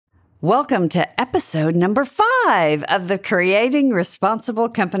Welcome to episode number 5 of the Creating Responsible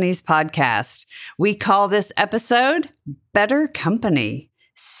Companies podcast. We call this episode Better Company,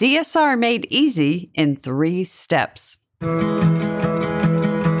 CSR Made Easy in 3 Steps.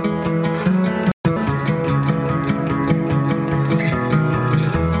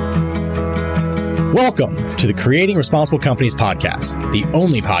 Welcome to the Creating Responsible Companies podcast, the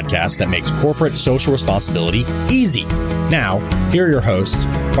only podcast that makes corporate social responsibility easy. Now, here are your hosts,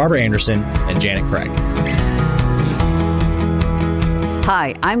 Barbara Anderson and Janet Craig.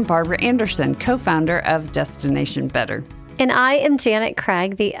 Hi, I'm Barbara Anderson, co-founder of Destination Better. And I am Janet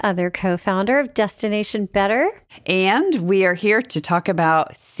Craig, the other co-founder of Destination Better. And we are here to talk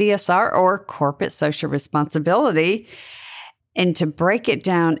about CSR, or corporate social responsibility, and to break it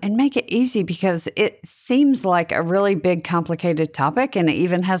down and make it easy, because it seems like a really big, complicated topic, and it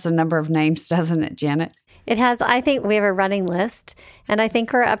even has a number of names, doesn't it, Janet? It has. I think we have a running list, and I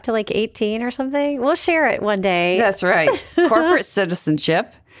think we're up to like 18 or something. We'll share it one day. That's right. Corporate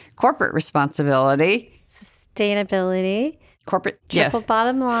citizenship, corporate responsibility, sustainability, corporate triple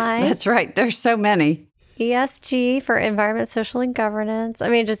bottom line. That's right. There's so many. ESG for environment, social, and governance. I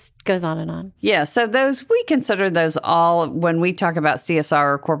mean, it just goes on and on. Yeah. So we consider those all, when we talk about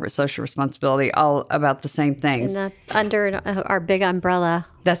CSR or corporate social responsibility, all about the same things. Under our big umbrella.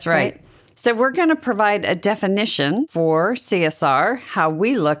 That's right. So we're going to provide a definition for CSR, how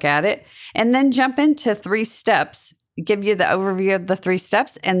we look at it, and then jump into 3 steps, give you the overview of the 3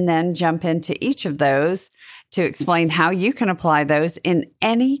 steps, and then jump into each of those to explain how you can apply those in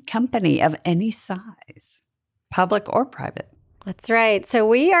any company of any size, public or private. That's right. So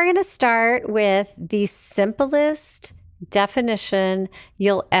we are going to start with the simplest definition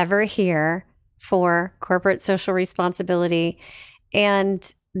you'll ever hear for corporate social responsibility.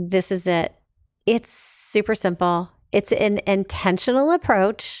 And this is it. It's super simple. It's an intentional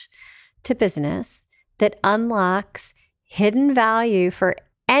approach to business that unlocks hidden value for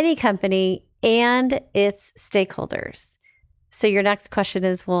any company and its stakeholders. So your next question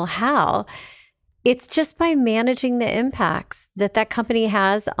is, well, how? It's just by managing the impacts that company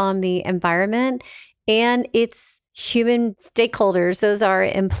has on the environment and its human stakeholders. Those are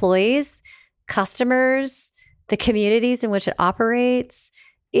employees, customers, the communities in which it operates,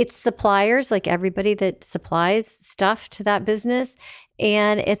 its suppliers, like everybody that supplies stuff to that business,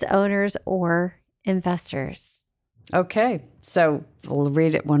 and its owners or investors. Okay, so we'll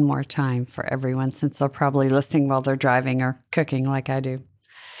read it one more time for everyone, since they're probably listening while they're driving or cooking like I do.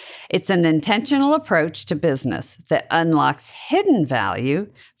 It's an intentional approach to business that unlocks hidden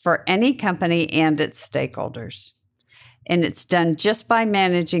value for any company and its stakeholders. And it's done just by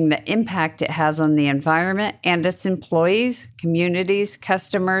managing the impact it has on the environment and its employees, communities,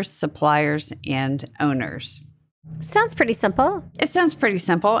 customers, suppliers, and owners. Sounds pretty simple. It sounds pretty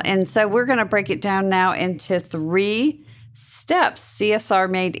simple. And so we're going to break it down now into 3 steps. CSR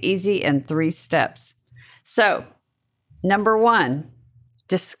Made Easy in 3 steps. So, number 1,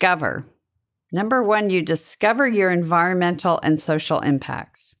 discover. Number 1, you discover your environmental and social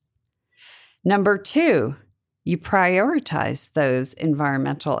impacts. Number 2, you prioritize those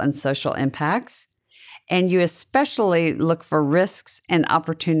environmental and social impacts, and you especially look for risks and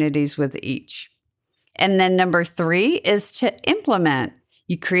opportunities with each. And then number 3 is to implement.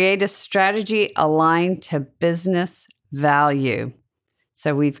 You create a strategy aligned to business value.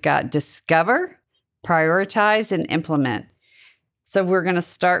 So we've got discover, prioritize, and implement. So we're going to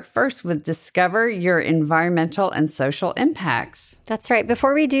start first with discover your environmental and social impacts. That's right.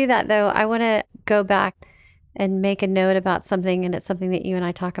 Before we do that, though, I want to go back and make a note about something, and it's something that you and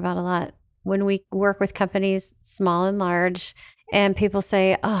I talk about a lot. When we work with companies, small and large, and people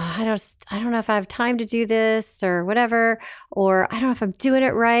say, oh, I don't know if I have time to do this or whatever, or I don't know if I'm doing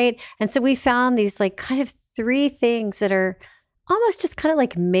it right. And so we found these like kind of 3 things that are almost just kind of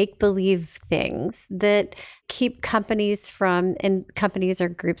like make-believe things that keep companies from, and companies are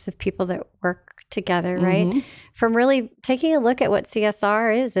groups of people that work together, right? From really taking a look at what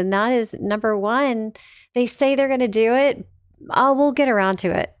CSR is. And that is, number 1, they say they're going to do it. Oh, we'll get around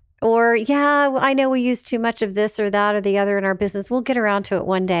to it. Or, yeah, I know we use too much of this or that or the other in our business. We'll get around to it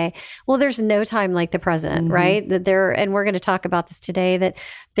one day. Well, there's no time like the present, right? And we're going to talk about this today, that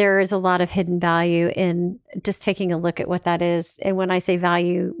there is a lot of hidden value in just taking a look at what that is. And when I say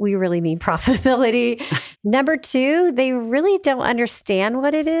value, we really mean profitability. Number 2, they really don't understand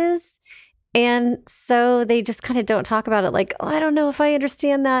what it is. And so they just kind of don't talk about it, like, oh, I don't know if I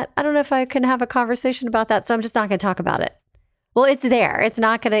understand that. I don't know if I can have a conversation about that. So I'm just not going to talk about it. Well, it's there. It's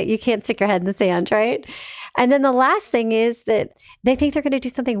not going to, you can't stick your head in the sand, right? And then the last thing is that they think they're going to do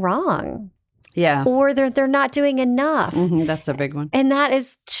something wrong. Yeah. Or they're not doing enough. That's a big one. And that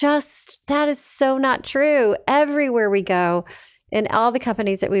is so not true. Everywhere we go, in all the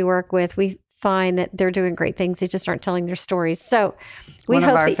companies that we work with, we find that they're doing great things. They just aren't telling their stories. So we One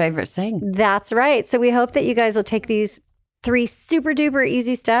hope of our that, favorite sayings. That's right. So we hope that you guys will take these 3 super duper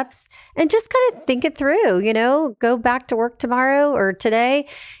easy steps and just kind of think it through, go back to work tomorrow or today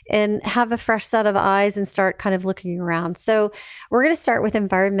and have a fresh set of eyes and start kind of looking around. So we're going to start with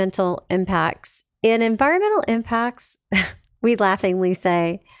environmental impacts. In environmental impacts, we laughingly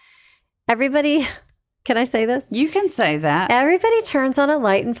say, everybody, can I say this? You can say that. Everybody turns on a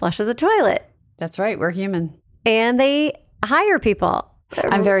light and flushes a toilet. That's right. We're human. And they hire people.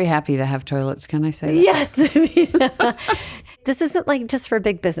 I'm very happy to have toilets. Can I say that? Yes. This isn't like just for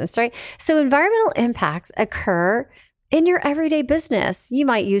big business, right? So environmental impacts occur in your everyday business. You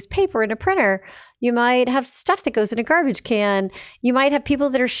might use paper in a printer. You might have stuff that goes in a garbage can. You might have people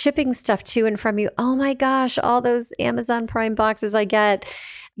that are shipping stuff to and from you. Oh my gosh, all those Amazon Prime boxes I get.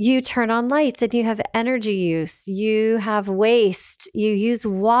 You turn on lights and you have energy use. You have waste. You use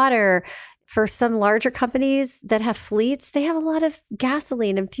water. For some larger companies that have fleets, they have a lot of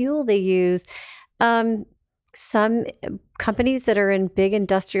gasoline and fuel they use. Some companies that are in big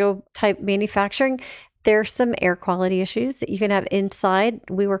industrial type manufacturing, there's some air quality issues that you can have inside.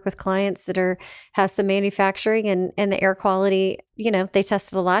 We work with clients that have some manufacturing and the air quality, they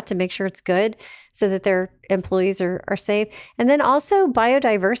test it a lot to make sure it's good so that their employees are safe. And then also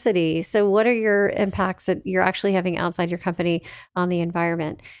biodiversity. So what are your impacts that you're actually having outside your company on the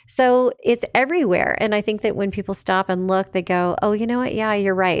environment? So it's everywhere. And I think that when people stop and look, they go, oh, you know what? Yeah,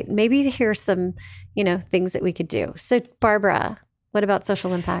 you're right. Maybe here's some, things that we could do. So Barbara, what about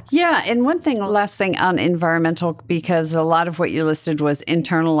social impacts? Yeah. And last thing on environmental, because a lot of what you listed was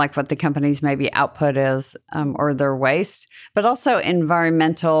internal, like what the company's maybe output is or their waste, but also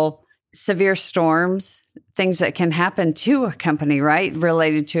environmental, severe storms, things that can happen to a company, right,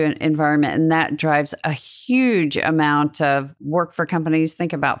 related to an environment. And that drives a huge amount of work for companies.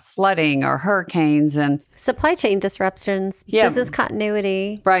 Think about flooding or hurricanes and supply chain disruptions, business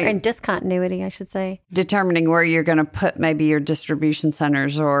continuity, right, and discontinuity, I should say. Determining where you're going to put maybe your distribution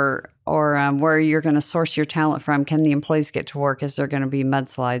centers or where you're going to source your talent from. Can the employees get to work? Is there going to be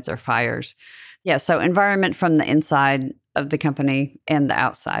mudslides or fires? Yeah, so environment from the inside of the company and the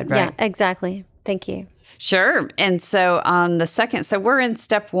outside, right? Yeah, exactly. Thank you. Sure. And so on the second, so we're in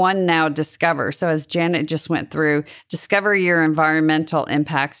step 1 now, discover. So as Janet just went through, discover your environmental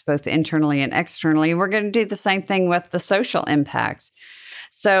impacts, both internally and externally. We're going to do the same thing with the social impacts.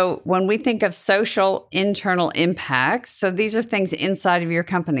 So when we think of social internal impacts, so these are things inside of your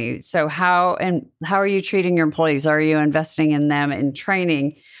company. So how are you treating your employees? Are you investing in them in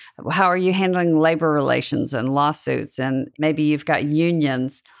training? How are you handling labor relations and lawsuits? And maybe you've got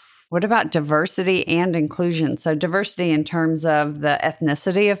unions. What about diversity and inclusion? So diversity in terms of the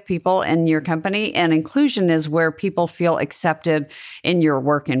ethnicity of people in your company, and inclusion is where people feel accepted in your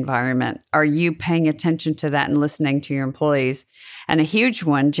work environment. Are you paying attention to that and listening to your employees? And a huge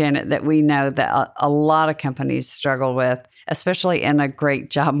one, Janet, that we know that a lot of companies struggle with, especially in a great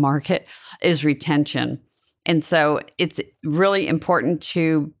job market, is retention. And so it's really important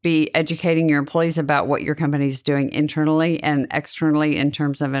to be educating your employees about what your company is doing internally and externally in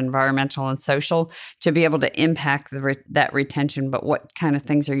terms of environmental and social to be able to impact that retention. But what kind of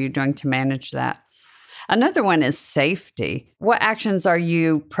things are you doing to manage that? Another one is safety. What actions are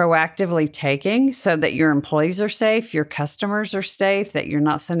you proactively taking so that your employees are safe, your customers are safe, that you're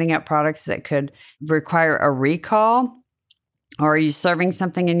not sending out products that could require a recall? Or are you serving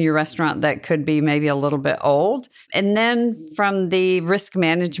something in your restaurant that could be maybe a little bit old? And then from the risk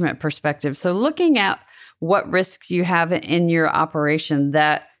management perspective, so looking at what risks you have in your operation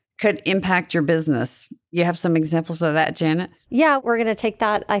that could impact your business. You have some examples of that, Janet? Yeah, we're going to take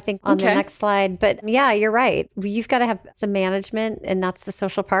that, I think, on the next slide. But yeah, you're right. You've got to have some management, and that's the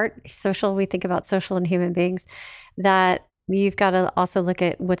social part. Social, we think about social and human beings, that you've got to also look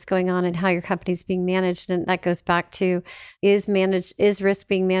at what's going on and how your company's being managed. And that goes back to, is risk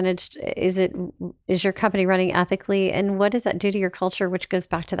being managed? Is your company running ethically? And what does that do to your culture? Which goes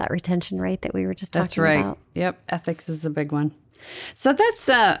back to that retention rate that we were just talking about. That's right. Yep. Ethics is a big one. So that's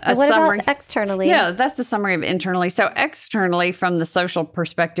a what summary. About externally? Yeah, that's the summary of internally. So externally, from the social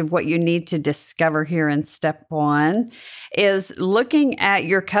perspective, what you need to discover here in step 1 is looking at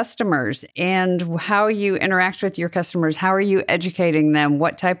your customers and how you interact with your customers. How are you educating them?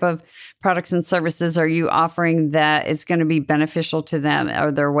 What type of products and services are you offering that is going to be beneficial to them?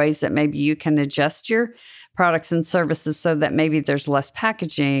 Are there ways that maybe you can adjust your products and services so that maybe there's less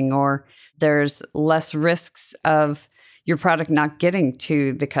packaging or there's less risks of your product not getting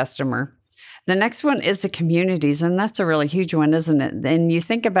to the customer? The next one is the communities, and that's a really huge one, isn't it? And you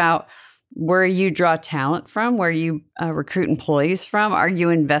think about where you draw talent from, where you recruit employees from. Are you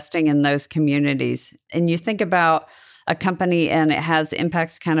investing in those communities? And you think about a company and it has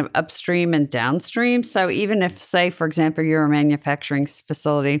impacts kind of upstream and downstream. So even if, say, for example, you're a manufacturing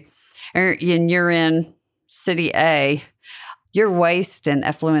facility and you're in city A, your waste and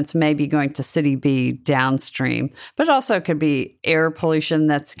effluents may be going to city B downstream, but also it could be air pollution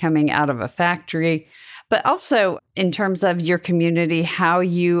that's coming out of a factory. But also in terms of your community, how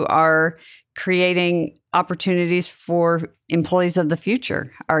you are creating opportunities for employees of the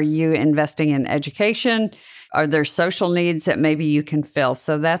future. Are you investing in education? Are there social needs that maybe you can fill?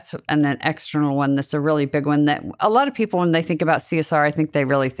 So that's an external one that's a really big one that a lot of people, when they think about CSR, I think they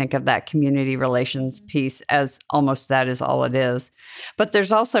really think of that community relations piece as almost that is all it is. But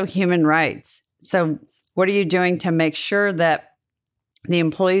there's also human rights. So what are you doing to make sure that the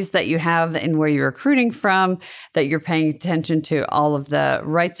employees that you have and where you're recruiting from, that you're paying attention to all of the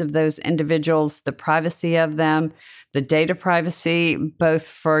rights of those individuals, the privacy of them, the data privacy, both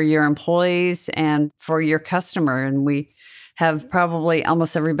for your employees and for your customer. And we have probably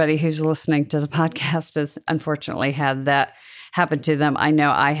almost everybody who's listening to the podcast has unfortunately had that happen to them. I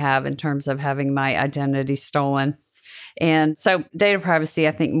know I have, in terms of having my identity stolen. And so data privacy,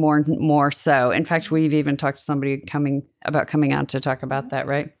 I think more and more so. In fact, we've even talked to somebody coming on to talk about that,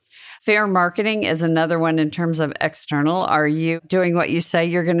 right? Fair marketing is another one in terms of external. Are you doing what you say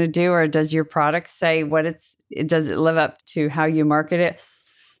you're going to do, or does your product say does it live up to how you market it?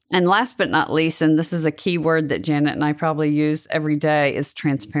 And last but not least, and this is a key word that Janet and I probably use every day, is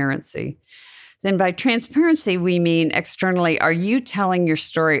transparency. Then by transparency, we mean externally, are you telling your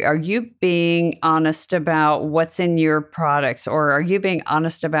story? Are you being honest about what's in your products? Or are you being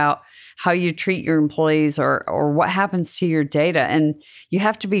honest about how you treat your employees or what happens to your data? And you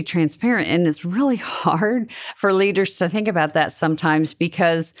have to be transparent. And it's really hard for leaders to think about that sometimes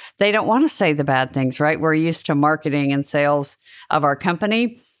because they don't want to say the bad things, right? We're used to marketing and sales of our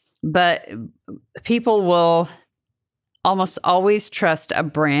company, but people will almost always trust a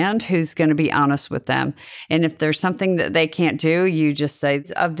brand who's going to be honest with them. And if there's something that they can't do, you just say,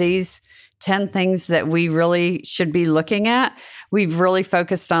 of these 10 things that we really should be looking at, we've really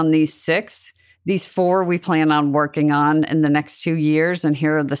focused on these 6. These 4 we plan on working on in the next 2 years, and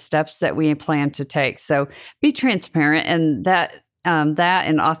here are the steps that we plan to take. So be transparent, and that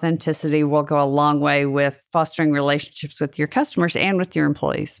and authenticity will go a long way with fostering relationships with your customers and with your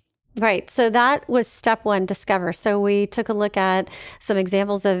employees. Right. So that was step 1, discover. So we took a look at some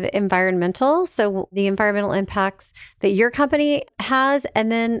examples of environmental. So the environmental impacts that your company has, and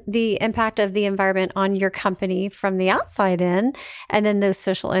then the impact of the environment on your company from the outside in, and then those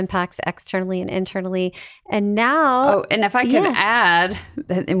social impacts externally and internally. And now... Oh, and if I can add,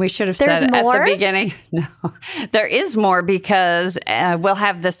 and we should have said it at the beginning. No, there is more because we'll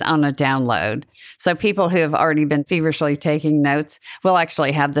have this on a download. So people who have already been feverishly taking notes will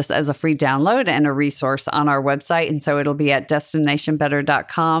actually have this as a free download and a resource on our website. And so it'll be at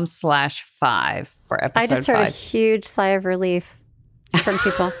destinationbetter.com/5 for episode 5. I just heard a huge sigh of relief from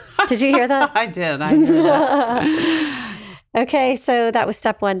people. Did you hear that? I did. I heard that. Okay. So that was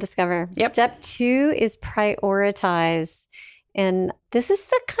step 1, discover. Yep. Step 2 is prioritize. And this is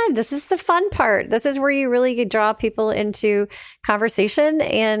the fun part. This is where you really draw people into conversation.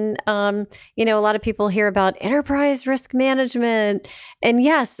 And, a lot of people hear about enterprise risk management. And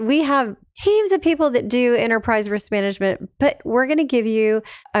yes, we have teams of people that do enterprise risk management, but we're going to give you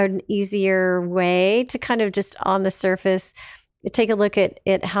an easier way to kind of just on the surface take a look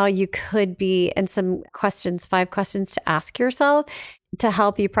at how you could be, and some questions, 5 questions to ask yourself to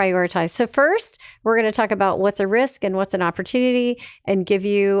help you prioritize. So first, we're going to talk about what's a risk and what's an opportunity, and give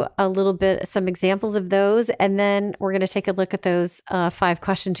you a little bit, some examples of those. And then we're going to take a look at those 5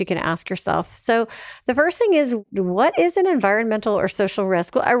 questions you can ask yourself. So the first thing is, what is an environmental or social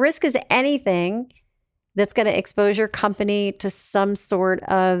risk? Well, a risk is anything that's going to expose your company to some sort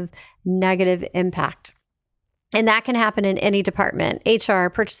of negative impact. And that can happen in any department, HR,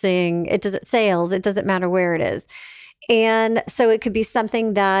 purchasing, sales, it doesn't matter where it is. And so it could be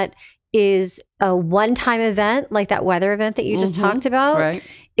something that is a one-time event, like that weather event that you just talked about. Right.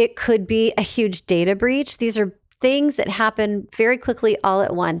 It could be a huge data breach. These are things that happen very quickly all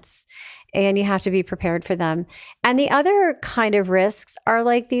at once, and you have to be prepared for them. And the other kind of risks are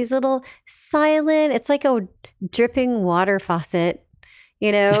like these little silent, it's like a dripping water faucet.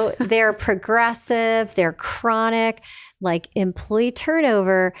 They're progressive, they're chronic, like employee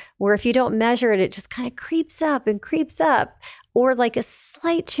turnover, where if you don't measure it, it just kind of creeps up and creeps up. Or like a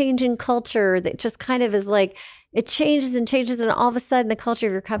slight change in culture that just kind of is like it changes and changes. And all of a sudden the culture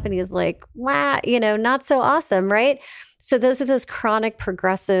of your company is like, wow, not so awesome, right? So those are those chronic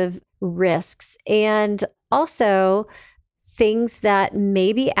progressive risks. And also things that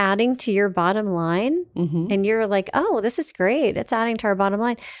may be adding to your bottom line. And you're like, oh, this is great. It's adding to our bottom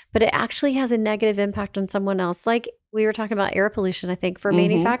line. But it actually has a negative impact on someone else. Like we were talking about air pollution, I think, for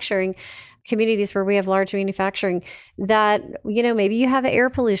manufacturing communities where we have large manufacturing, that, maybe you have air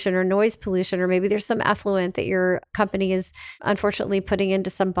pollution or noise pollution, or maybe there's some effluent that your company is unfortunately putting into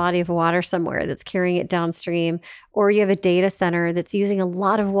some body of water somewhere that's carrying it downstream, or you have a data center that's using a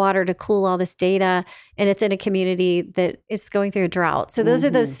lot of water to cool all this data, and it's in a community that it's going through a drought. So those are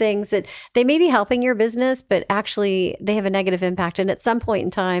those things that they may be helping your business, but actually they have a negative impact. And at some point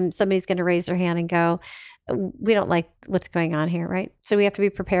in time, somebody's going to raise their hand and go, we don't like what's going on here, right? So we have to be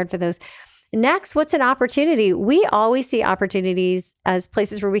prepared for those. Next, what's an opportunity? We always see opportunities as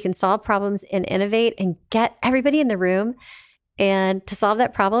places where we can solve problems and innovate and get everybody in the room and to solve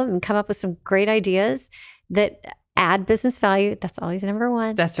that problem and come up with some great ideas that add business value. That's always number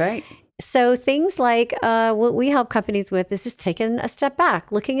one. That's right. So things like what we help companies with is just taking a step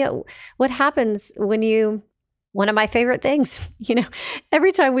back, looking at what happens when you... One of my favorite things,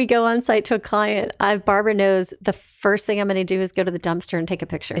 every time we go on site to a client, Barbara knows the first thing I'm going to do is go to the dumpster and take a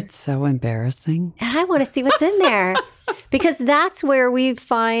picture. It's so embarrassing. And I want to see what's in there because that's where we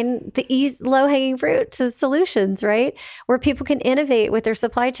find the low-hanging fruit to solutions, right? Where people can innovate with their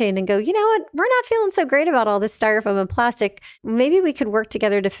supply chain and go, you know what? We're not feeling so great about all this styrofoam and plastic. Maybe we could work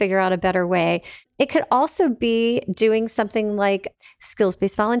together to figure out a better way. It could also be doing something like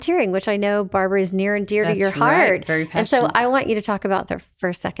skills-based volunteering, which I know, Barbara, is near and dear to your heart. Very passionate. And so I want you to talk about that for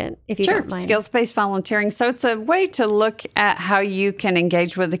a second, if you don't mind. Skills-based volunteering. So it's a way to look at how you can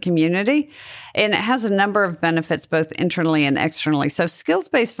engage with the community. And it has a number of benefits, both internally and externally. So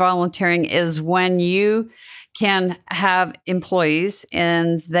skills-based volunteering is when you can have employees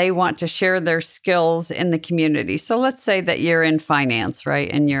and they want to share their skills in the community. So let's say that you're in finance, right?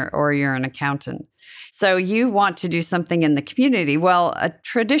 And you're an accountant. So you want to do something in the community. Well, a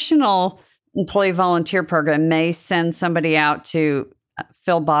traditional employee volunteer program may send somebody out to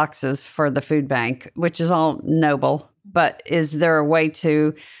fill boxes for the food bank, which is all noble. But is there a way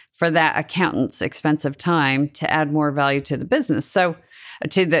for that accountant's expensive time to add more value to the business? So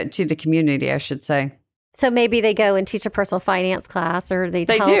to the community, I should say. So maybe they go and teach a personal finance class, or they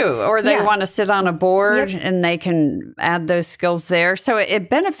want to sit on a board and they can add those skills there. So it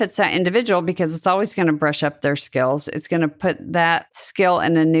benefits that individual because it's always going to brush up their skills. It's going to put that skill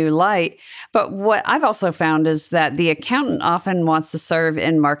in a new light. But what I've also found is that the accountant often wants to serve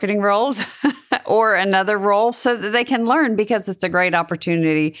in marketing roles or another role so that they can learn, because it's a great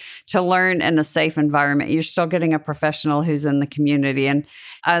opportunity to learn in a safe environment. You're still getting a professional who's in the community. And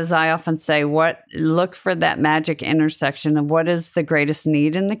as I often say, look for that magic intersection of what is the greatest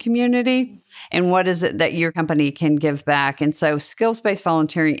need in the community and what is it that your company can give back. And so skills-based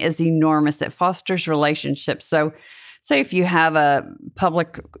volunteering is enormous. It fosters relationships. So say if you have a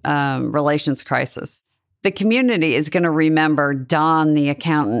public relations crisis, the community is going to remember Don, the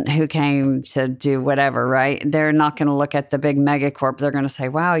accountant who came to do whatever, right? They're not going to look at the big megacorp. They're going to say,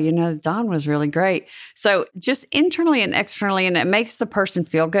 wow, Don was really great. So just internally and externally, and it makes the person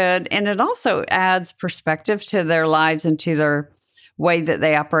feel good. And it also adds perspective to their lives and to their way that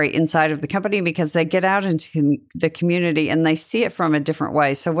they operate inside of the company, because they get out into the community and they see it from a different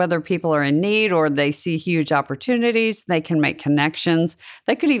way. So whether people are in need or they see huge opportunities, they can make connections.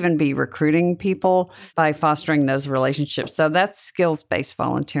 They could even be recruiting people by fostering those relationships. So that's skills-based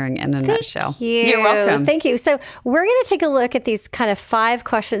volunteering in a nutshell. Thank you. You're welcome. Thank you. So we're going to take a look at these kind of 5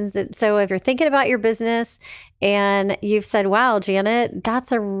 questions. So if you're thinking about your business and you've said, wow, Janet,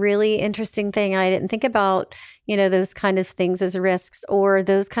 that's a really interesting thing. I didn't think about, those kind of things as risks, or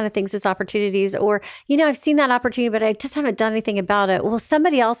those kind of things as opportunities, or, I've seen that opportunity, but I just haven't done anything about it. Well,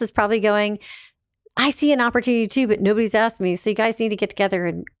 somebody else is probably going, I see an opportunity too, but nobody's asked me. So you guys need to get together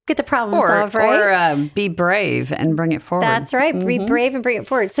and get the problem solved, right? Or be brave and bring it forward. That's right. Be brave and bring it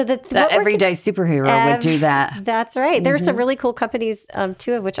forward. So that everyday superhero would do that. That's right. There's some really cool companies,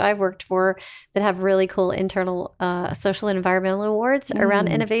 2 of which I've worked for, that have really cool internal social and environmental awards around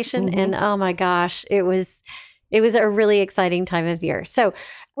innovation. And oh my gosh, it was a really exciting time of year. So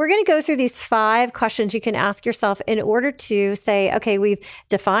we're going to go through these 5 questions you can ask yourself in order to say, okay, we've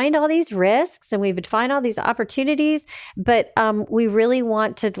defined all these risks and we've defined all these opportunities, but we really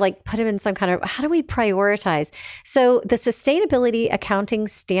want to put them in some kind of, how do we prioritize? So the Sustainability Accounting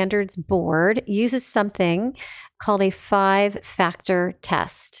Standards Board uses something called a 5-factor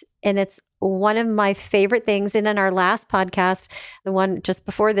test. And it's one of my favorite things. And in our last podcast, the one just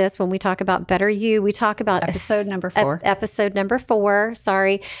before this, when we talk about Better You, we talk about Episode number 4. Episode number 4,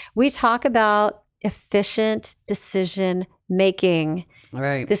 sorry. We talk about efficient decision making.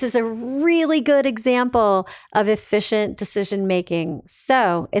 Right. This is a really good example of efficient decision making.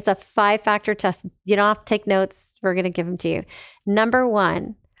 So it's a 5-factor test. You don't have to take notes. We're going to give them to you. Number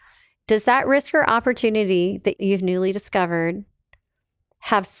 1, does that risk or opportunity that you've newly discovered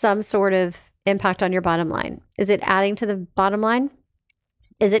have some sort of impact on your bottom line? Is it adding to the bottom line?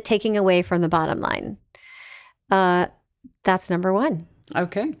 Is it taking away from the bottom line? That's number 1.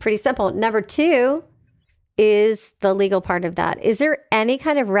 Okay. Pretty simple. Number 2 is the legal part of that. Is there any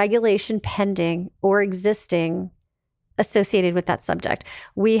kind of regulation pending or existing associated with that subject?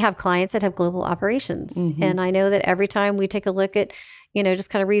 We have clients that have global operations. Mm-hmm. And I know that every time we take a look at, just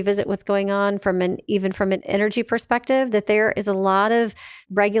kind of revisit what's going on even from an energy perspective, that there is a lot of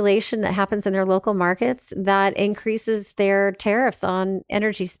regulation that happens in their local markets that increases their tariffs on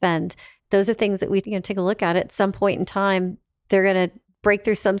energy spend. Those are things that we take a look at some point in time. They're going to break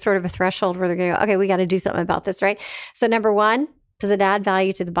through some sort of a threshold where they're going to go, okay, we got to do something about this, right? So number 1, does it add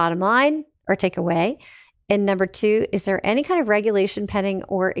value to the bottom line or take away? And number 2, is there any kind of regulation pending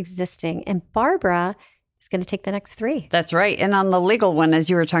or existing? And Barbara is going to take the next 3. That's right. And on the legal one,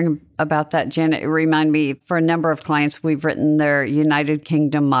 as you were talking about that, Janet, it reminded me, for a number of clients, we've written their United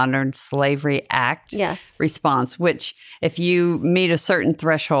Kingdom Modern Slavery Act response, which if you meet a certain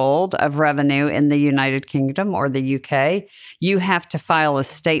threshold of revenue in the United Kingdom or the UK, you have to file a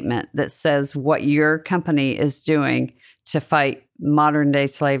statement that says what your company is doing to fight modern day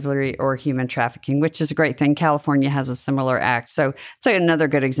slavery or human trafficking, which is a great thing. California has a similar act. So it's another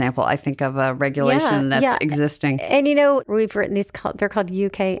good example, I think, of a regulation that's existing. And, we've written these, they're called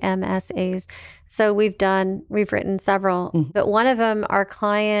UKMSAs. So we've written several, but one of them, our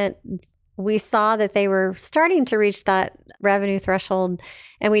client, we saw that they were starting to reach that revenue threshold,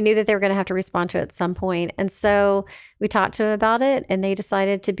 and we knew that they were going to have to respond to it at some point. And so we talked to them about it, and they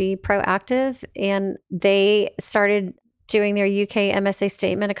decided to be proactive, and they started doing their UK MSA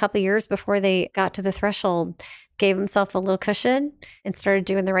statement a couple of years before they got to the threshold, gave themselves a little cushion and started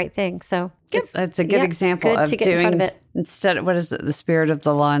doing the right thing. So it's a good example of doing instead of, what is it, the spirit of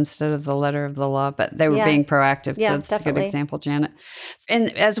the law instead of the letter of the law, but they were being proactive. Yeah, so it's definitely. a good example, Janet.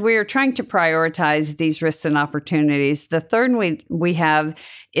 And as we're trying to prioritize these risks and opportunities, the third we have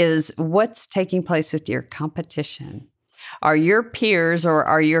is what's taking place with your competition. Are your peers or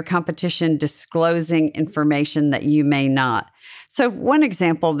are your competition disclosing information that you may not? So one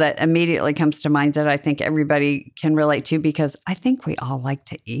example that immediately comes to mind that I think everybody can relate to, because I think we all like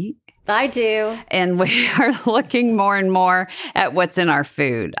to eat. I do. And we are looking more and more at what's in our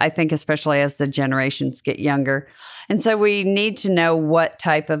food, I think, especially as the generations get younger. And so we need to know what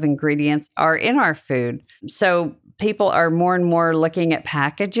type of ingredients are in our food. So people are more and more looking at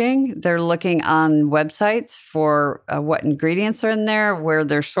packaging. They're looking on websites for what ingredients are in there, where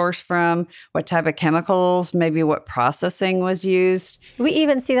they're sourced from, what type of chemicals, maybe what processing was used. We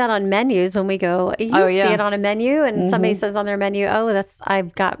even see that on menus when we go, see it on a menu and somebody says on their menu,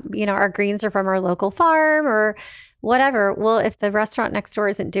 I've got, our greens are from our local farm or whatever. Well, if the restaurant next door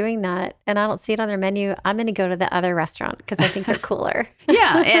isn't doing that and I don't see it on their menu, I'm going to go to the other restaurant because I think they're cooler.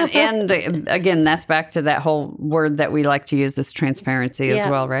 And again, that's back to that whole word that we like to use, this transparency as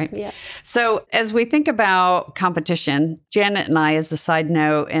well, right? Yeah. So as we think about competition, Janet and I, as a side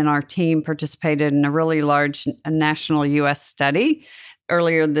note, and our team participated in a really large national U.S. study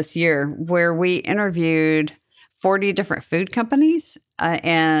earlier this year where we interviewed 40 different food companies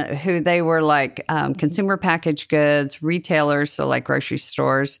and who they were like consumer packaged goods, retailers, so like grocery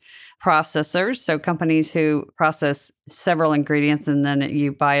stores, processors, so companies who process several ingredients and then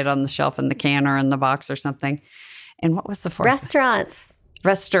you buy it on the shelf in the can or in the box or something. And what was the fourth?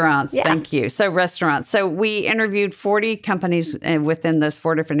 Restaurants. Yeah. Thank you. So restaurants. So we interviewed 40 companies within those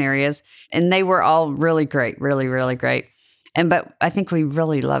 4 different areas, and they were all really great, really, really great. But I think we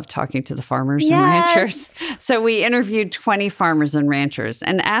really love talking to the farmers and ranchers. So we interviewed 20 farmers and ranchers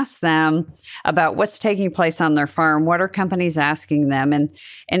and asked them about what's taking place on their farm. What are companies asking them? And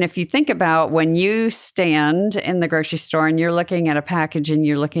if you think about when you stand in the grocery store and you're looking at a package and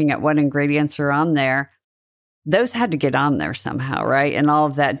you're looking at what ingredients are on there, those had to get on there somehow, right? And all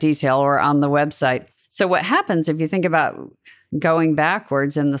of that detail or on the website. So what happens if you think about going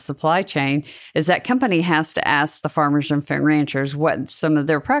backwards in the supply chain is that company has to ask the farmers and ranchers what some of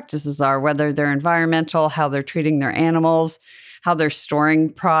their practices are, whether they're environmental, how they're treating their animals, how they're storing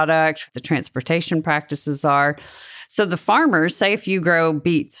product, the transportation practices are. So the farmers, say if you grow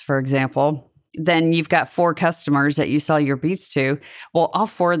beets, for example, then you've got 4 customers that you sell your beats to. Well, all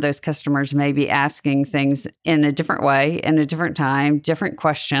 4 of those customers may be asking things in a different way, in a different time, different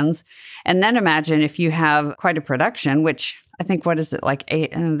questions. And then imagine if you have quite a production, which I think, what is it, like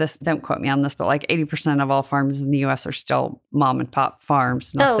 8, and this, don't quote me on this, but like 80% of all farms in the U.S. are still mom and pop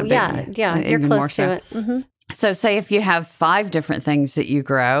farms. Not the big, yeah, you're close to it. Mm-hmm. So say if you have 5 different things that you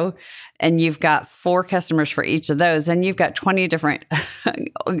grow and you've got 4 customers for each of those, and you've got 20 different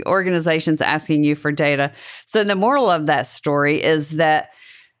organizations asking you for data. So the moral of that story is that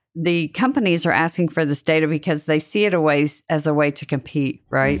the companies are asking for this data because they see it as a way to compete,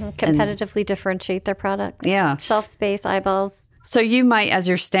 right? Competitively differentiate their products. Yeah. Shelf space, eyeballs. So you might, as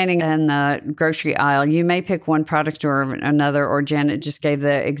you're standing in the grocery aisle, you may pick one product or another, or Janet just gave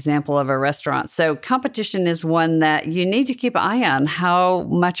the example of a restaurant. So competition is one that you need to keep an eye on. How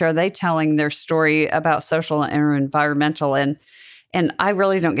much are they telling their story about social and environmental? And I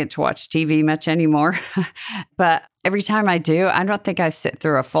really don't get to watch TV much anymore. But every time I do, I don't think I sit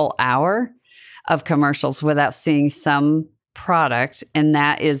through a full hour of commercials without seeing some product. And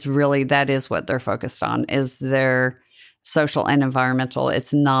that is what they're focused on, is their social and environmental.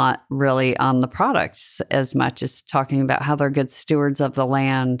 It's not really on the products as much as talking about how they're good stewards of the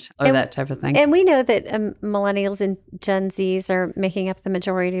land or that type of thing. And we know that millennials and Gen Zs are making up the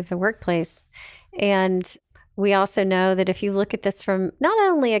majority of the workplace. And we also know that if you look at this from not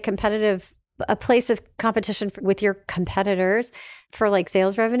only a place of competition with your competitors for like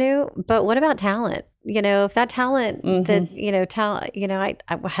sales revenue, but what about talent? If that talent I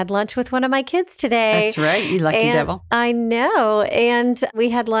had lunch with one of my kids today. That's right. You lucky devil. I know. And we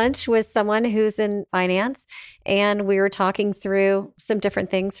had lunch with someone who's in finance, and we were talking through some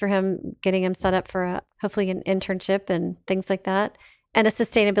different things for him, getting him set up for hopefully an internship and things like that, and a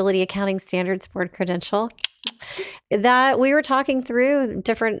Sustainability Accounting Standards Board credential. That we were talking through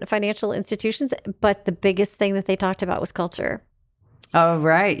different financial institutions, but the biggest thing that they talked about was culture. Oh,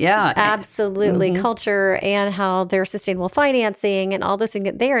 right. Yeah. Absolutely. Mm-hmm. Culture and how they're sustainable financing and all those things.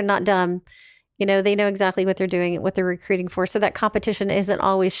 They are not dumb. They know exactly what they're doing, what they're recruiting for. So that competition isn't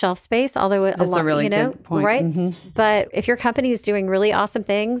always shelf space, although that's a really good point. Right? Mm-hmm. But if your company is doing really awesome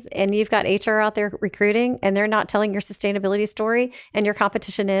things and you've got HR out there recruiting and they're not telling your sustainability story and your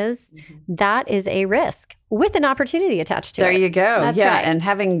competition is, that is a risk with an opportunity attached to it. There you go. That's yeah. right. And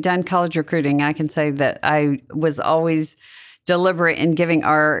having done college recruiting, I can say that I was always deliberate in giving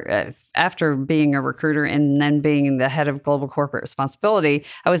after being a recruiter and then being the head of global corporate responsibility,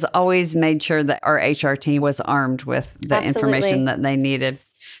 I was always made sure that our HR team was armed with the information that they needed.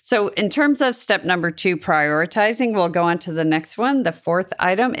 So in terms of step number 2, prioritizing, we'll go on to the next one. The 4th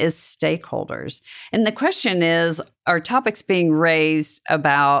item is stakeholders. And the question is, are topics being raised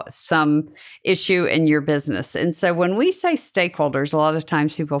about some issue in your business? And so when we say stakeholders, a lot of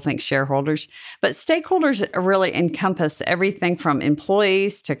times people think shareholders, but stakeholders really encompass everything from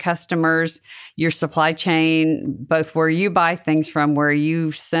employees to customers, your supply chain, both where you buy things from, where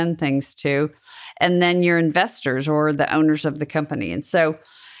you send things to, and then your investors or the owners of the company. And so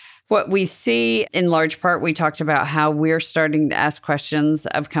what we see in large part, we talked about how we're starting to ask questions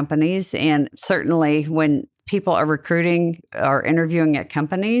of companies. And certainly when people are recruiting or interviewing at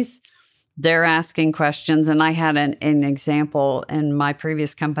companies, they're asking questions. And I had an example in my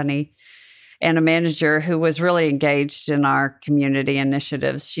previous company, and a manager who was really engaged in our community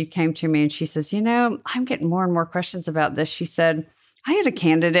initiatives. She came to me and she says, I'm getting more and more questions about this. She said, I had a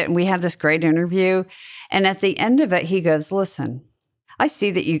candidate and we had this great interview. And at the end of it, he goes, listen, I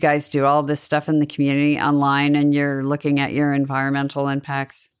see that you guys do all this stuff in the community online and you're looking at your environmental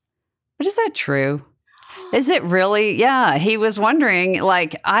impacts. But is that true? Is it really? Yeah. He was wondering,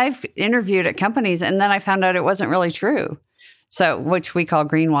 I've interviewed at companies and then I found out it wasn't really true. So, which we call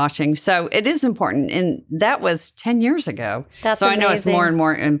greenwashing. So it is important. And that was 10 years ago. That's amazing. I know it's more and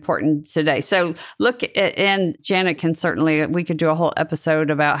more important today. So look at, and Janet we could do a whole episode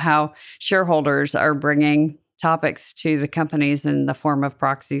about how shareholders are bringing topics to the companies in the form of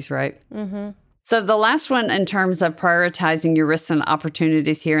proxies, right? Mm-hmm. So the last one in terms of prioritizing your risks and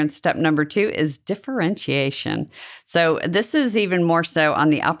opportunities here in step number 2 is differentiation. So this is even more so on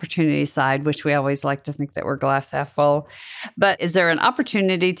the opportunity side, which we always like to think that we're glass half full. But is there an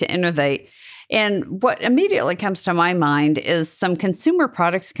opportunity to innovate? And what immediately comes to my mind is some consumer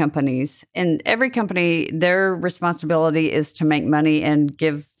products companies. And every company, their responsibility is to make money and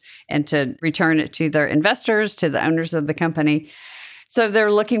to return it to their investors, to the owners of the company. So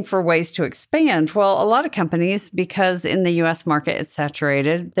they're looking for ways to expand. Well, a lot of companies, because in the U.S. market it's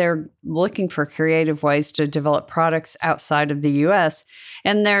saturated, they're looking for creative ways to develop products outside of the U.S.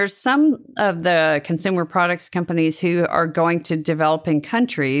 And there's some of the consumer products companies who are going to developing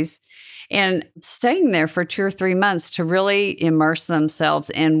countries and staying there for 2 or 3 months to really immerse themselves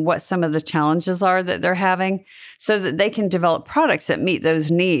in what some of the challenges are that they're having so that they can develop products that meet those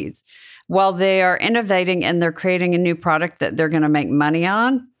needs. While they are innovating and they're creating a new product that they're going to make money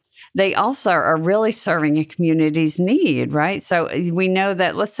on, they also are really serving a community's need, right? So we know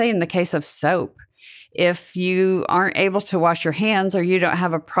that, let's say in the case of soap, if you aren't able to wash your hands or you don't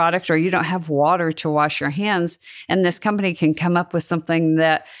have a product or you don't have water to wash your hands, and this company can come up with something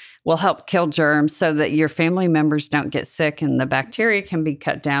that will help kill germs so that your family members don't get sick and the bacteria can be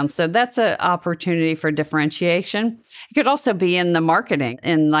cut down. So that's an opportunity for differentiation. It could also be in the marketing.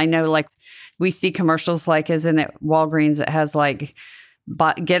 And I know like we see commercials like, isn't it Walgreens? It has like,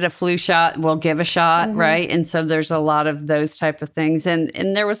 get a flu shot, we'll give a shot, right? And so there's a lot of those type of things. And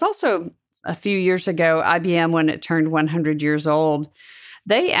there was also a few years ago, IBM, when it turned 100 years old,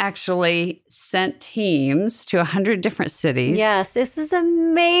 they actually sent teams to 100 different cities. Yes, this is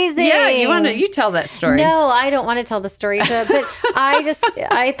amazing. Yeah, you tell that story. No, I don't want to tell the story, but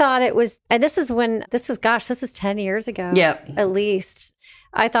I thought it was, and this is 10 years ago. Yep. At least.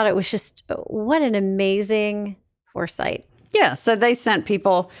 I thought it was just, what an amazing foresight. Yeah, so they sent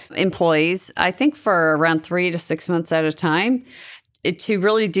employees, I think for around 3 to 6 months at a time, to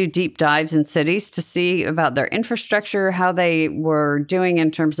really do deep dives in cities to see about their infrastructure, how they were doing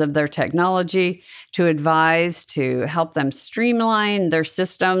in terms of their technology, to advise, to help them streamline their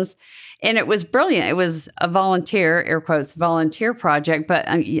systems. And it was brilliant. It was a volunteer, air quotes, volunteer project, but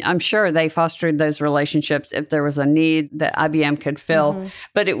I'm sure they fostered those relationships if there was a need that IBM could fill.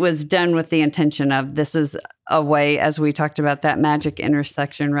 But it was done with the intention of, this is a way, as we talked about, that magic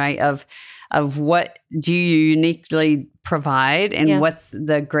intersection, right, of what do you uniquely provide and what's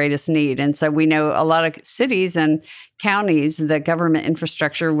the greatest need. And so we know a lot of cities and counties, the government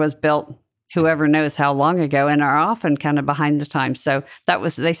infrastructure was built whoever knows how long ago and are often kind of behind the times. So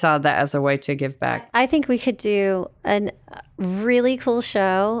they saw that as a way to give back. I think we could do a really cool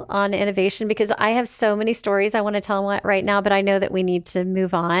show on innovation because I have so many stories I want to tell right now, but I know that we need to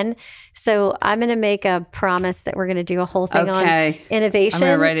move on. So I'm going to make a promise that we're going to do a whole thing on innovation. I'm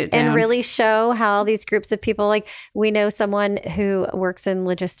going to write it down. And really show how these groups of people, like we know someone who works in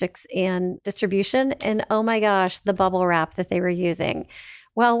logistics and distribution, and oh my gosh, the bubble wrap that they were using.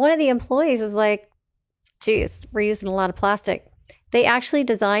 Well, one of the employees is like, geez, we're using a lot of plastic. They actually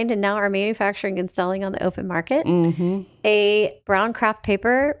designed and now are manufacturing and selling on the open market a brown craft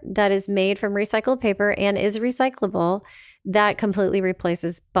paper that is made from recycled paper and is recyclable that completely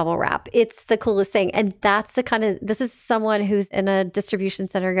replaces bubble wrap. It's the coolest thing. And that's this is someone who's in a distribution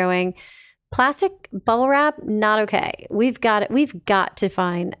center going, plastic bubble wrap, not okay. We've got to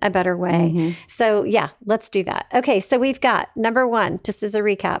find a better way. So yeah, let's do that. Okay, so we've got number 1, just as a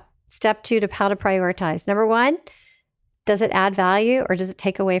recap, step 2 to how to prioritize. Number 1, does it add value or does it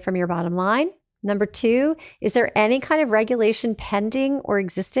take away from your bottom line? Number 2, is there any kind of regulation pending or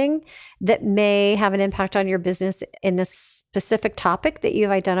existing that may have an impact on your business in this specific topic that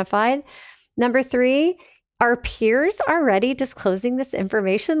you've identified? Number 3, are peers already disclosing this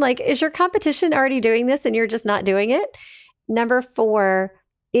information? Like, is your competition already doing this and you're just not doing it? Number 4,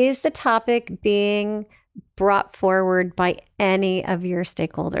 is the topic being brought forward by any of your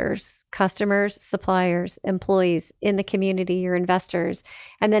stakeholders, customers, suppliers, employees in the community, your investors?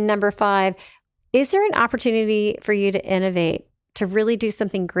 And then number 5, is there an opportunity for you to innovate, to really do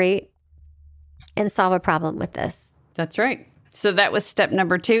something great and solve a problem with this? That's right. So that was step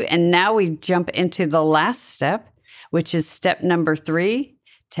number 2. And now we jump into the last step, which is step number 3,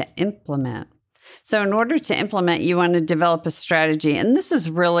 to implement. So in order to implement, you want to develop a strategy. And this is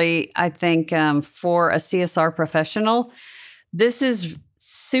really, I think, for a CSR professional, this is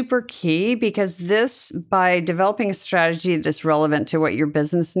super key because by developing a strategy that's relevant to what your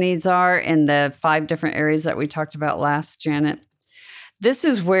business needs are in the 5 different areas that we talked about last, Janet, this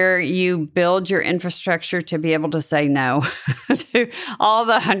is where you build your infrastructure to be able to say no to all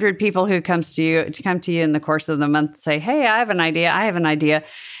the 100 people who come to you in the course of the month, say, hey, I have an idea.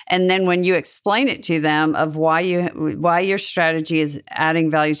 And then when you explain it to them of why your strategy is adding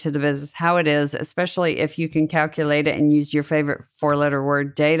value to the business, how it is, especially if you can calculate it and use your favorite 4-letter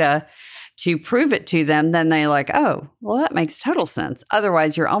word data to prove it to them, then they're like, oh, well, that makes total sense.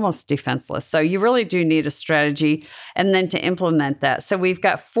 Otherwise, you're almost defenseless. So you really do need a strategy and then to implement that. So we've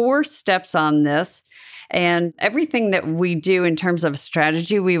got 4 steps on this. And everything that we do in terms of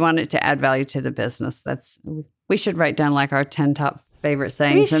strategy, we want it to add value to the business. We should write down like our 10 top favorite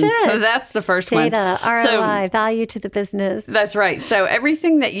sayings. We should. And that's the first one. Data, ROI, value to the business. That's right. So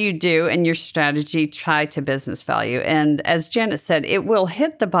everything that you do in your strategy, tie to business value. And as Janet said, it will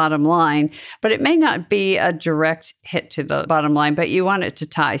hit the bottom line, but it may not be a direct hit to the bottom line, but you want it to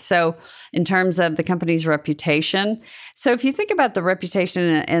tie. So in terms of the company's reputation, so if you think about the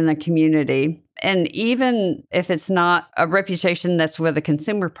reputation in the community, and even if it's not a reputation that's with a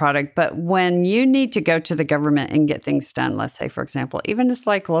consumer product, but when you need to go to the government and get things done, let's say, for example, even just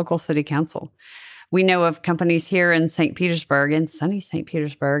like local city council. We know of companies here in St. Petersburg, in sunny St.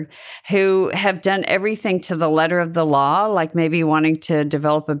 Petersburg, who have done everything to the letter of the law, like maybe wanting to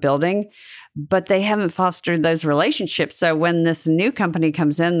develop a building, but they haven't fostered those relationships. So when this new company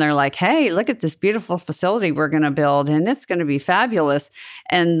comes in, they're like, hey, look at this beautiful facility we're going to build, and it's going to be fabulous.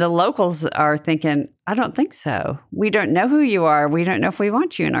 And the locals are thinking, I don't think so. We don't know who you are. We don't know if we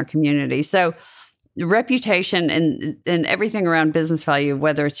want you in our community. So reputation and everything around business value,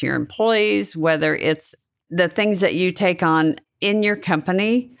 whether it's your employees, whether it's the things that you take on in your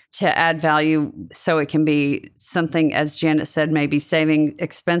company to add value, so it can be something, as Janet said, maybe saving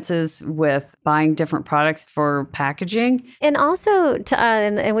expenses with buying different products for packaging. And also,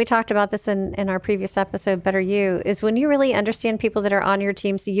 and we talked about this in our previous episode, Better You, is when you really understand people that are on your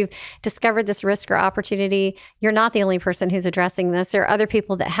team. So you've discovered this risk or opportunity. You're not the only person who's addressing this. There are other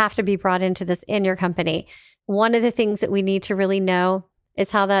people that have to be brought into this in your company. One of the things that we need to really know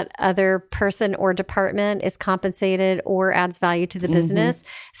is how that other person or department is compensated or adds value to the business,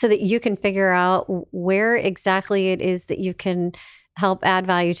 so that you can figure out where exactly it is that you can help add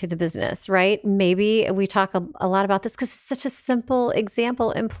value to the business, right? Maybe we talk a lot about this because it's such a simple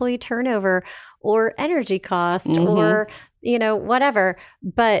example, employee turnover or energy cost or, whatever,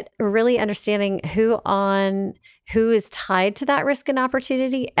 but really understanding who is tied to that risk and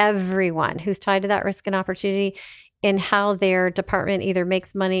opportunity, everyone who's tied to that risk and opportunity, in how their department either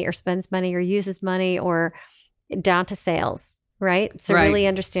makes money or spends money or uses money or down to sales, right? So really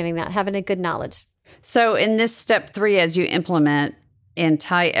understanding that, having a good knowledge. So in this step 3, as you implement and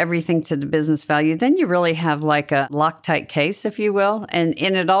tie everything to the business value, then you really have like a Loctite case, if you will. And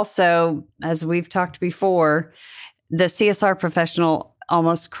in it also, as we've talked before, the CSR professional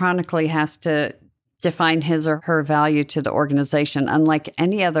almost chronically has to define his or her value to the organization, unlike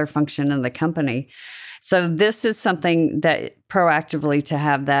any other function in the company. So this is something that proactively to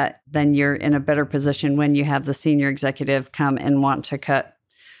have that, then you're in a better position when you have the senior executive come and want to cut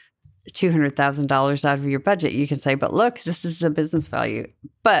 $200,000 out of your budget. You can say, but look, this is the business value.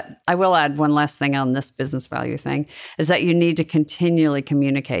 But I will add one last thing on this business value thing, is that you need to continually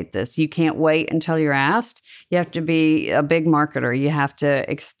communicate this. You can't wait until you're asked. You have to be a big marketer. You have to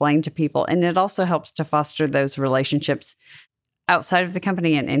explain to people. And it also helps to foster those relationships outside of the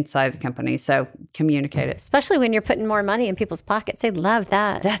company and inside the company. So communicate it. Especially when you're putting more money in people's pockets. They'd love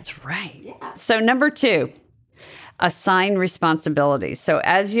that. That's right. Yeah. So number 2, assign responsibilities. So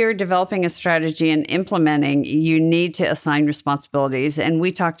as you're developing a strategy and implementing, you need to assign responsibilities. And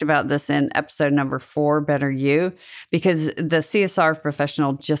we talked about this in episode number 4, Better You, because the CSR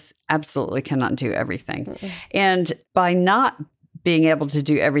professional just absolutely cannot do everything. And by not being able to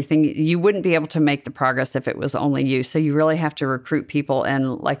do everything, you wouldn't be able to make the progress if it was only you. So you really have to recruit people.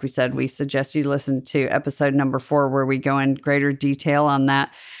 And like we said, we suggest you listen to episode number 4, where we go in greater detail on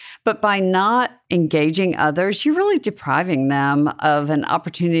that. But by not engaging others, you're really depriving them of an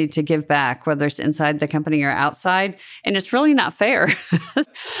opportunity to give back, whether it's inside the company or outside. And it's really not fair.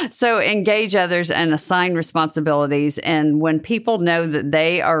 So engage others and assign responsibilities. And when people know that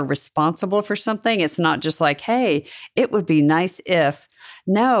they are responsible for something, it's not just like, hey, it would be nice if.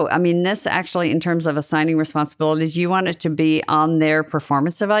 No, I mean, this actually, in terms of assigning responsibilities, you want it to be on their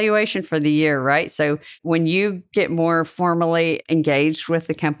performance evaluation for the year, right? So when you get more formally engaged with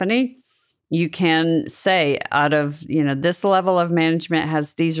the company, you can say out of, this level of management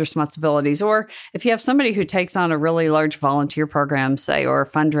has these responsibilities. Or if you have somebody who takes on a really large volunteer program, say, or a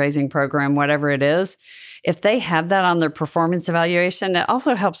fundraising program, whatever it is, if they have that on their performance evaluation, it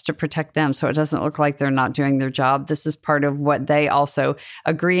also helps to protect them so it doesn't look like they're not doing their job. This is part of what they also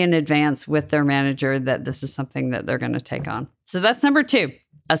agree in advance with their manager, that this is something that they're going to take on. So that's number 2,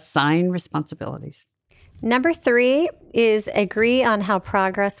 assign responsibilities. Number 3 is agree on how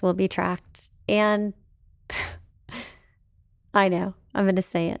progress will be tracked. And I know, I'm going to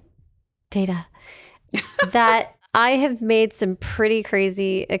say it, data, that I have made some pretty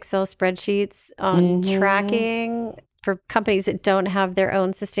crazy Excel spreadsheets on tracking for companies that don't have their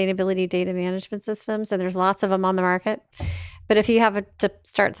own sustainability data management systems. And there's lots of them on the market. But if you have to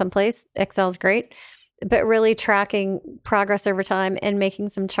start someplace, Excel is great. but really tracking progress over time and making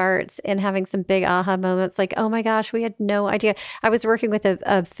some charts and having some big aha moments like, oh my gosh, we had no idea. I was working with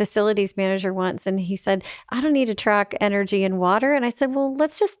a facilities manager once and he said, I don't need to track energy and water. And I said, well,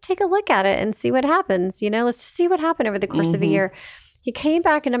 let's just take a look at it and see what happens. Let's just see what happened over the course of a year. He came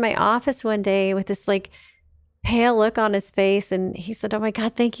back into my office one day with this like pale look on his face. And he said, oh my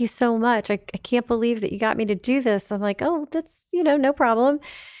God, thank you so much. I can't believe that you got me to do this. I'm like, oh, that's, no problem.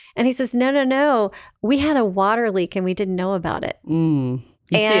 And he says, no. We had a water leak and we didn't know about it. You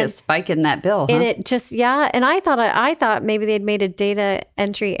see a spike in that bill, huh? And it just, And I thought maybe they'd made a data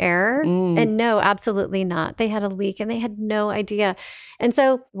entry error. And no, absolutely not. They had a leak and they had no idea. And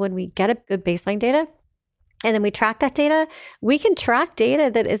so when we get a good baseline data and then we track that data, we can track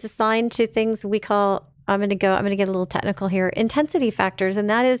data that is assigned to things we call, I'm going to get a little technical here, intensity factors. And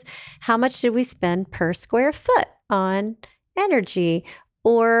that is how much did we spend per square foot on energy?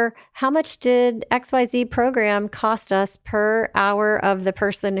 Or how much did XYZ program cost us per hour of the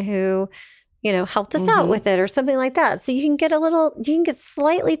person who, helped us out with it or something like that. So you can get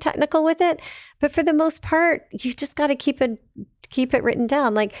slightly technical with it, but for the most part, you just got to keep it written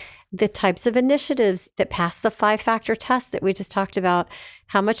down. Like the types of initiatives that pass the 5-factor test that we just talked about.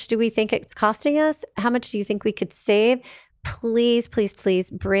 How much do we think it's costing us? How much do you think we could save? Please, please,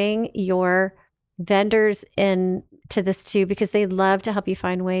 please bring your vendors in to this too, because they love to help you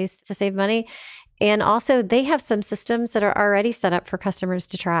find ways to save money. And also they have some systems that are already set up for customers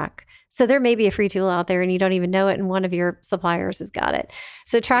to track. So there may be a free tool out there and you don't even know it and one of your suppliers has got it.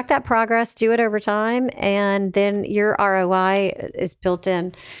 So track that progress, do it over time, and then your ROI is built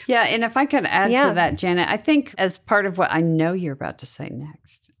in. Yeah. And if I could add to that, Janet, I think as part of what I know you're about to say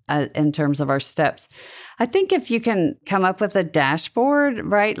next, in terms of our steps, I think if you can come up with a dashboard,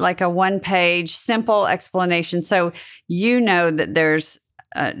 right? Like a 1-page simple explanation. So that there's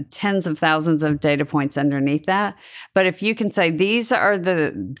tens of thousands of data points underneath that. But if you can say,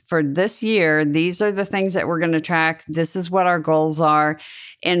 for this year, these are the things that we're going to track. This is what our goals are,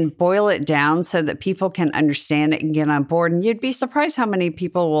 and boil it down so that people can understand it and get on board. And you'd be surprised how many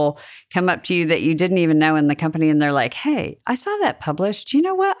people will come up to you that you didn't even know in the company. And they're like, hey, I saw that published. You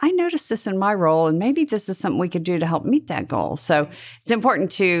know what? I noticed this in my role, and maybe this is something we could do to help meet that goal. So it's important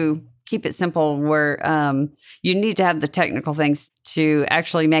to keep it simple where you need to have the technical things to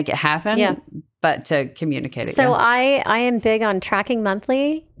actually make it happen, but to communicate it. So I am big on tracking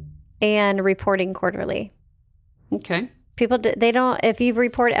monthly and reporting quarterly. Okay. People, they don't, if you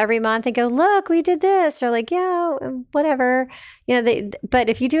report every month and go, look, we did this, they're like, yeah, whatever. But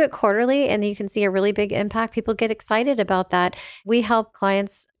if you do it quarterly and you can see a really big impact, people get excited about that. We help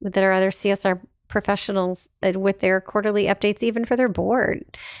clients that are other CSR professionals with their quarterly updates, even for their board.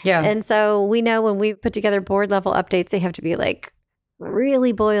 Yeah. And so we know when we put together board level updates, they have to be like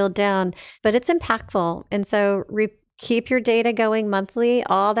really boiled down, but it's impactful. And so keep your data going monthly,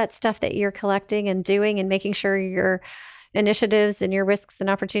 all that stuff that you're collecting and doing and making sure your initiatives and your risks and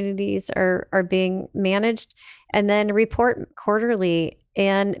opportunities are being managed, and then report quarterly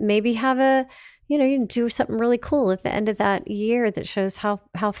and maybe have you can do something really cool at the end of that year that shows how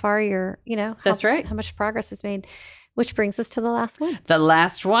far you're, That's right. How much progress is made, which brings us to the last one. The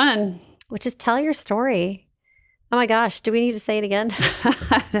last one. Which is tell your story. Oh my gosh, do we need to say it again?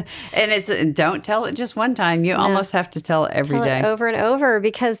 And don't tell it just one time. You almost have to tell it every day. It over and over,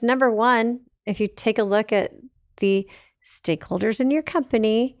 because number one, if you take a look at the stakeholders in your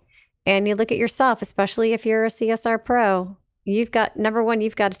company and you look at yourself, especially if you're a CSR pro, you've got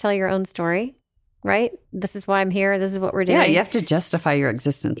to tell your own story. Right? This is why I'm here. This is what we're doing. Yeah, you have to justify your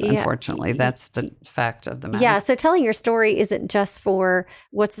existence, unfortunately. That's the fact of the matter. Yeah, so telling your story isn't just for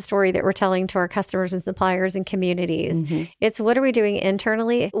what's the story that we're telling to our customers and suppliers and communities. Mm-hmm. It's what are we doing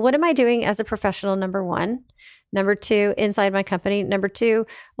internally? What am I doing as a professional, number one? Number two, inside my company. Number two,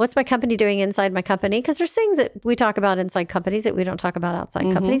 what's my company doing inside my company? Because there's things that we talk about inside companies that we don't talk about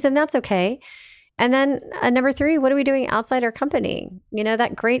outside companies, and that's okay. And then number three, what are we doing outside our company?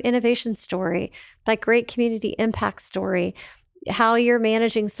 That great innovation story, that great community impact story, how you're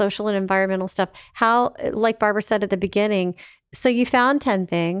managing social and environmental stuff, how, like Barbara said at the beginning, so you found 10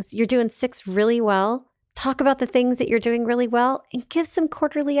 things, you're doing 6 really well. Talk about the things that you're doing really well and give some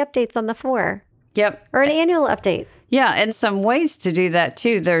quarterly updates on the 4. Yep. Or an annual update. Yeah, and some ways to do that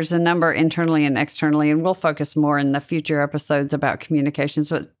too. There's a number internally and externally, and we'll focus more in the future episodes about communications,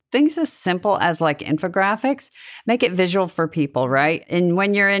 but things as simple as like infographics, make it visual for people, right? And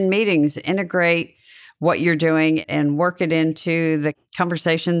when you're in meetings, integrate what you're doing and work it into the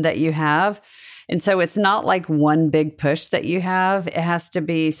conversation that you have. And so it's not like one big push that you have. It has to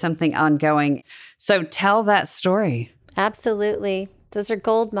be something ongoing. So tell that story. Absolutely. Those are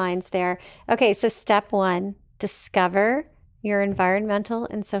gold mines there. Okay, so step 1, discover your environmental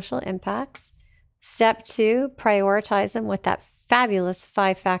and social impacts. Step 2, prioritize them with that fabulous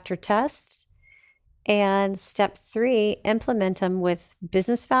 5-factor test. And step 3, implement them with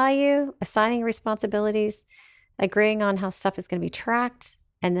business value, assigning responsibilities, agreeing on how stuff is going to be tracked,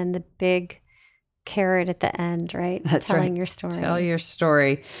 and then the big carrot at the end, right? That's Telling right. your story. Tell your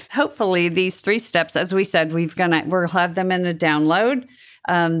story. Hopefully these 3 steps, as we said, we'll have them in a download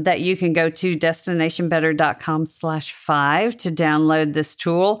that you can go to destinationbetter.com/5 to download this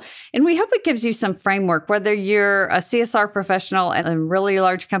tool. And we hope it gives you some framework, whether you're a CSR professional at a really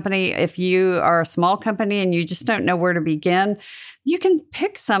large company, if you are a small company and you just don't know where to begin, you can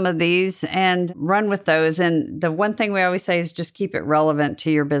pick some of these and run with those. And the one thing we always say is just keep it relevant to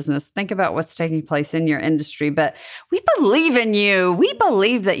your business. Think about what's taking place in your industry. But we believe in you. We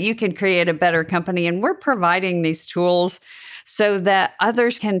believe that you can create a better company. And we're providing these tools so that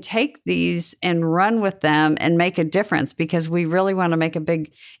others can take these and run with them and make a difference, because we really want to make a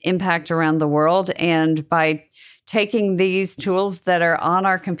big impact around the world. And by taking these tools that are on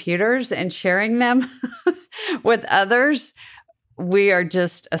our computers and sharing them with others, we are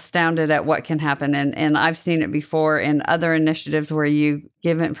just astounded at what can happen. And I've seen it before in other initiatives where you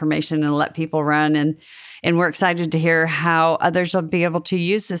give information and let people run. And we're excited to hear how others will be able to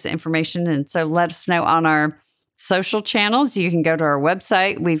use this information. And so let us know on our social channels. You can go to our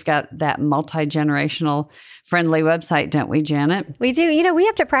website. We've got that multi-generational friendly website, don't we, Janet? We do. You know, we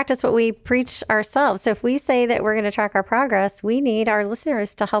have to practice what we preach ourselves. So if we say that we're going to track our progress, we need our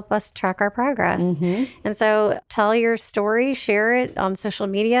listeners to help us track our progress. Mm-hmm. And so tell your story, share it on social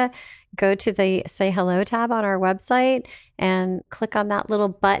media, go to the Say Hello tab on our website and click on that little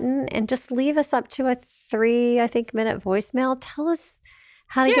button and just leave us up to a 3-minute voicemail. Tell us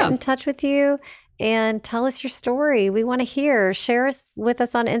how to get in touch with you. And tell us your story. We want to hear. Share us with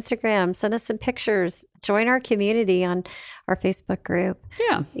us on Instagram. Send us some pictures. Join our community on our Facebook group.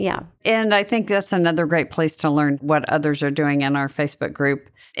 Yeah. And I think that's another great place to learn what others are doing in our Facebook group.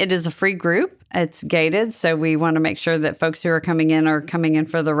 It is a free group. It's gated, so we want to make sure that folks who are coming in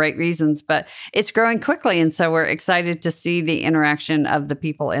for the right reasons. But it's growing quickly, and so we're excited to see the interaction of the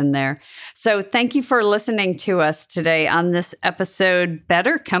people in there. So thank you for listening to us today on this episode,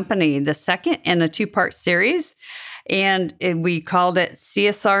 Better Company, the second in a 2-part series. And we called it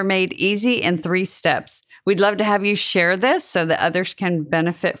CSR Made Easy in 3 Steps. We'd love to have you share this so that others can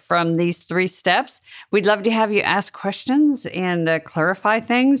benefit from these 3 steps. We'd love to have you ask questions and clarify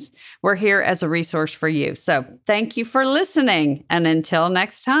things. We're here as a resource for you. So thank you for listening. And until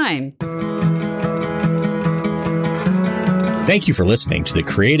next time. Thank you for listening to the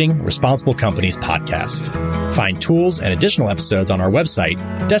Creating Responsible Companies podcast. Find tools and additional episodes on our website,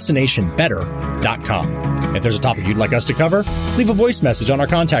 destinationbetter.com. If there's a topic you'd like us to cover, leave a voice message on our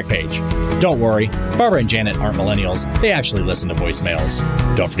contact page. Don't worry, Barbara and Janet aren't millennials. They actually listen to voicemails.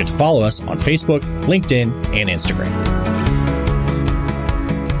 Don't forget to follow us on Facebook, LinkedIn, and Instagram.